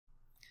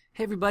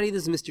Hey everybody,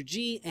 this is Mr.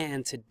 G,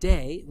 and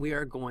today we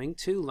are going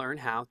to learn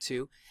how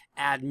to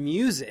add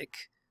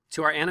music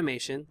to our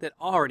animation that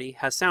already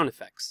has sound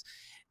effects.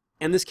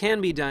 And this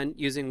can be done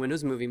using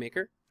Windows Movie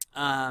Maker,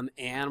 and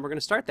we're going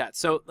to start that.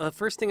 So the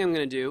first thing I'm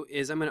going to do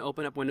is I'm going to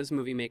open up Windows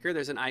Movie Maker.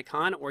 There's an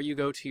icon, or you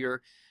go to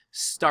your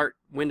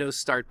Windows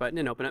Start button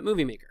and open up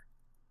Movie Maker.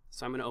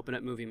 So I'm going to open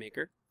up Movie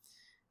Maker,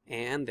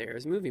 and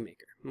there's Movie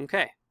Maker.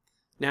 Okay.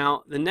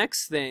 Now, the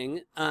next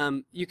thing,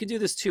 you can do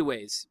this two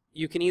ways.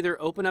 You can either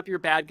open up your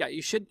bad guy.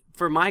 You should,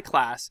 for my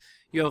class,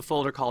 you have a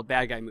folder called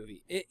Bad Guy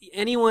Movie.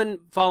 Anyone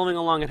following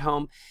along at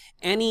home,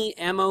 any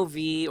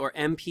MOV or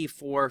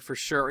MP4 for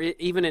sure, or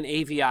even an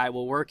AVI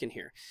will work in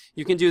here.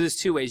 You can do this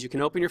two ways. You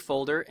can open your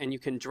folder and you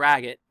can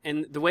drag it.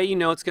 And the way you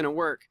know it's going to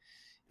work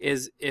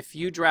is if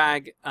you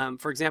drag,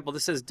 for example,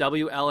 this says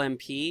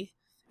WLMP.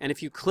 And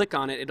if you click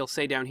on it, it'll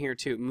say down here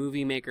too,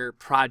 Movie Maker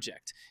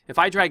Project. If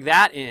I drag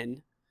that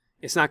in,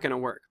 it's not going to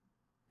work.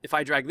 If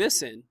I drag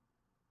this in,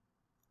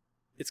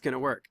 it's going to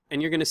work.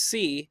 And you're going to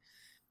see,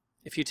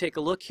 if you take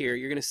a look here,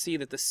 you're going to see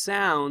that the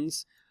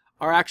sounds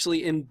are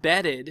actually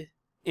embedded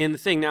in the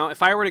thing. Now,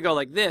 if I were to go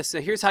like this, now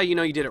here's how you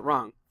know you did it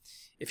wrong.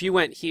 If you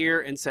went here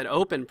and said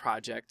Open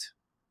Project,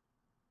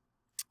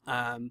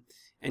 and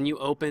you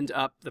opened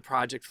up the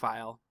project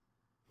file,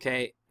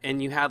 okay,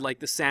 and you had like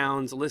the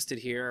sounds listed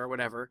here or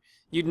whatever,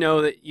 you'd know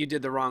that you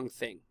did the wrong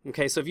thing.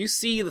 Okay, so if you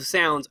see the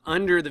sounds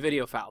under the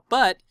video file,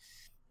 but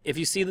if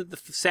you see that the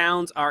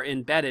sounds are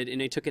embedded and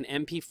they took an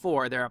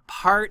MP4, they're a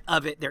part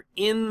of it, they're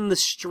in the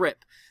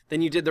strip,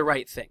 then you did the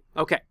right thing.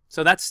 Okay,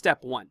 so that's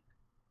step one.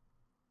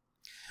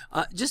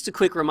 Just a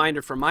quick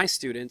reminder for my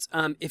students,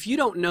 if you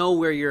don't know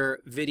where your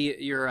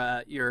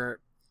video, your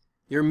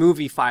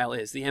movie file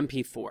is, the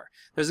MP4,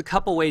 there's a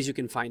couple ways you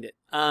can find it.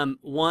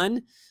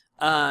 One,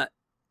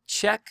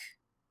 check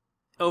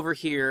over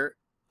here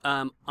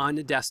on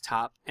the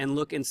desktop and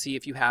look and see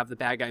if you have the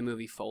Bad Guy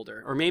Movie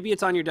folder, or maybe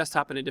it's on your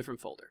desktop in a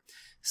different folder.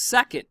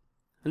 Second,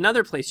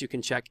 another place you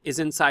can check is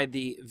inside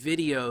the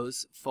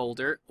Videos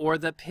folder or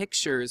the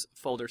Pictures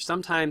folder.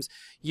 Sometimes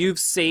you've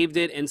saved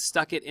it and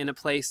stuck it in a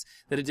place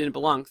that it didn't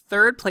belong.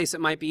 Third place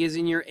it might be is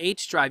in your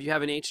H drive. You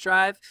have an H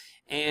drive,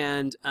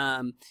 and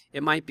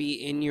it might be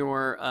in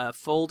your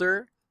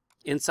folder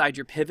inside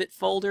your Pivot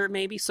folder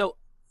maybe. So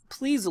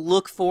please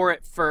look for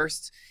it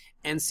first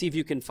and see if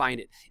you can find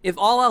it. If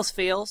all else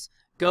fails,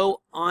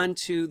 go on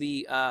to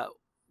the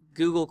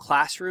Google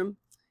Classroom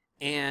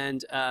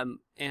and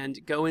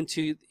go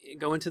into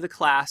the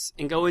class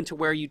and go into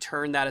where you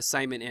turn that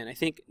assignment in. I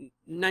think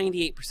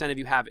 98% of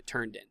you have it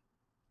turned in.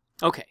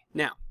 Okay,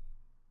 now,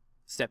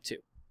 step two.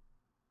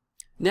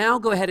 Now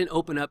go ahead and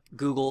open up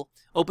Google.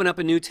 Open up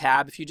a new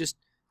tab. If you just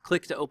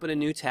click to open a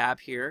new tab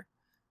here,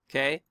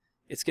 okay,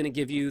 it's going to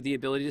give you the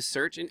ability to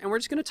search. And we're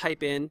just going to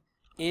type in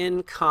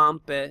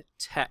Incompetech.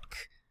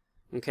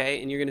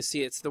 Okay, and you're going to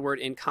see it's the word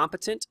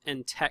incompetent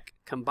and tech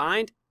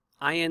combined,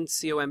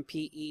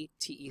 INCOMPETECH,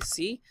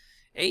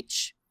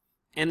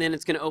 and then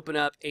it's going to open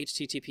up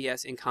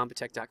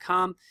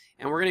https://incompetech.com,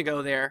 and we're going to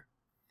go there,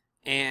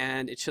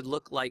 and it should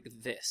look like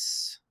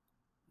this.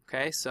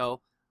 Okay,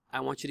 so I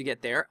want you to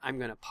get there. I'm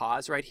going to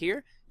pause right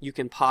here. You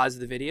can pause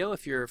the video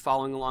if you're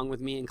following along with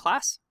me in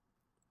class.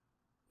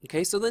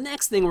 Okay, so the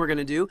next thing we're going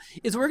to do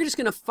is we're just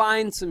going to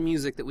find some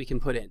music that we can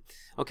put in.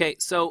 Okay,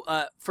 so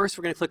first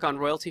we're going to click on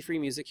royalty-free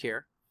music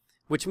here,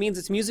 which means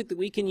it's music that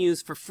we can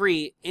use for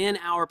free in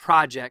our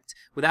project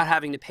without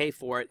having to pay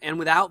for it and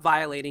without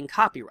violating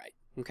copyright.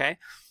 Okay,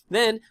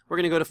 then we're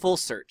going to go to full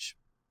search.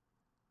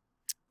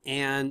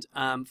 And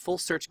full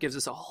search gives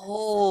us a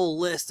whole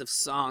list of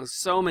songs,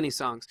 so many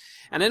songs.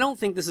 And I don't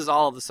think this is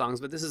all of the songs,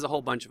 but this is a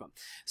whole bunch of them.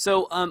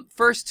 So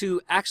first,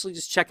 to actually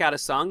just check out a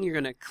song, you're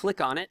going to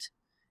click on it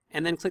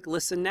and then click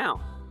Listen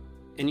Now.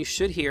 And you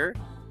should hear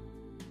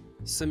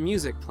some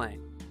music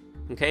playing.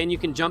 Okay, and you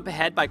can jump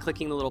ahead by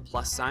clicking the little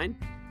plus sign.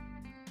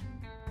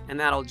 And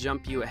that'll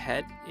jump you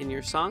ahead in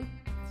your song.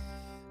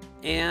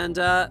 And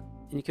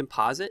you can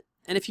pause it.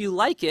 And if you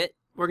like it,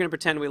 we're going to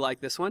pretend we like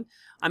this one.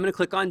 I'm going to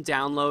click on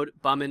Download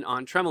Bummin'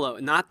 on Tremolo.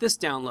 And not this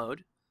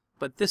download,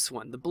 but this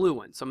one, the blue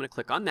one. So I'm going to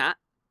click on that.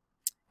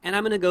 And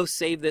I'm going to go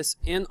save this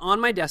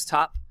on my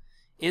desktop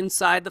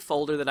inside the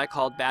folder that I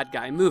called Bad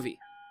Guy Movie.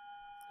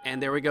 And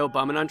there we go,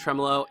 Bummin' on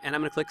Tremolo, and I'm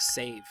going to click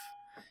Save.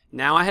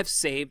 Now I have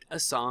saved a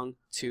song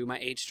to my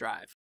H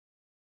drive.